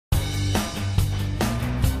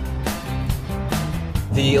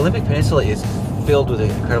The Olympic Peninsula is filled with an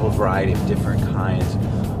incredible variety of different kinds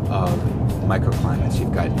of microclimates.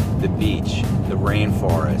 You've got the beach, the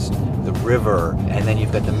rainforest, the river, and then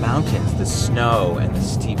you've got the mountains, the snow, and the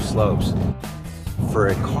steep slopes. For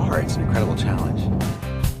a car, it's an incredible challenge.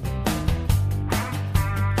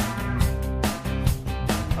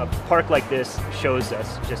 A park like this shows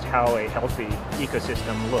us just how a healthy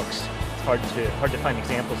ecosystem looks. It's hard to find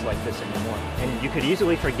examples like this anymore. And you could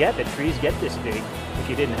easily forget that trees get this big if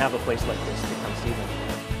you didn't have a place like this to come see them.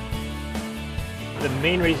 The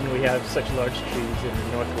main reason we have such large trees in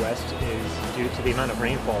the Northwest is due to the amount of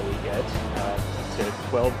rainfall we get, to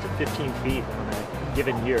 12 to 15 feet on a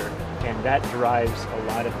given year. And that drives a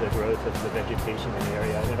lot of the growth of the vegetation in the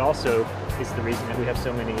area. And it also is the reason that we have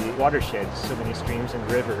so many watersheds, so many streams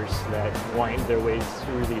and rivers that wind their ways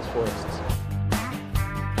through these forests.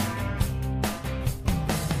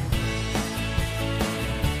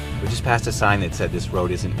 We just passed a sign that said this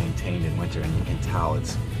road isn't maintained in winter, and you can tell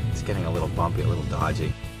it's getting a little bumpy, a little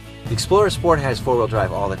dodgy. The Explorer Sport has four-wheel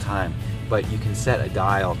drive all the time, but you can set a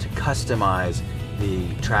dial to customize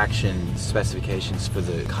the traction specifications for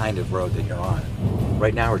the kind of road that you're on.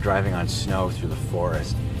 Right now we're driving on snow through the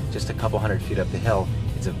forest. Just a couple hundred feet up the hill,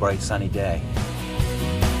 it's a bright sunny day.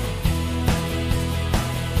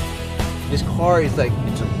 This car is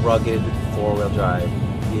it's a rugged four-wheel drive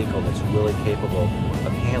vehicle that's really capable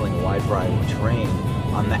of handling a wide variety of terrain.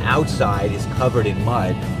 On the outside is covered in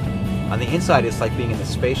mud. On the inside it's like being in the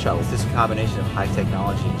space shuttle. It's this combination of high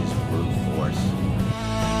technology and just brute force.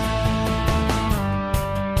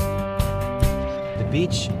 The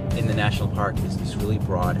beach in the national park is this really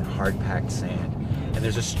broad, hard-packed sand. And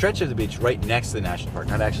there's a stretch of the beach right next to the national park,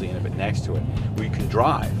 not actually in it, but next to it, where you can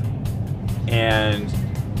drive. And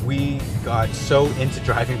we got so into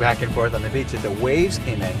driving back and forth on the beach that the waves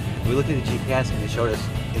came in. We looked at the GPS and it showed us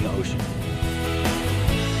in the ocean.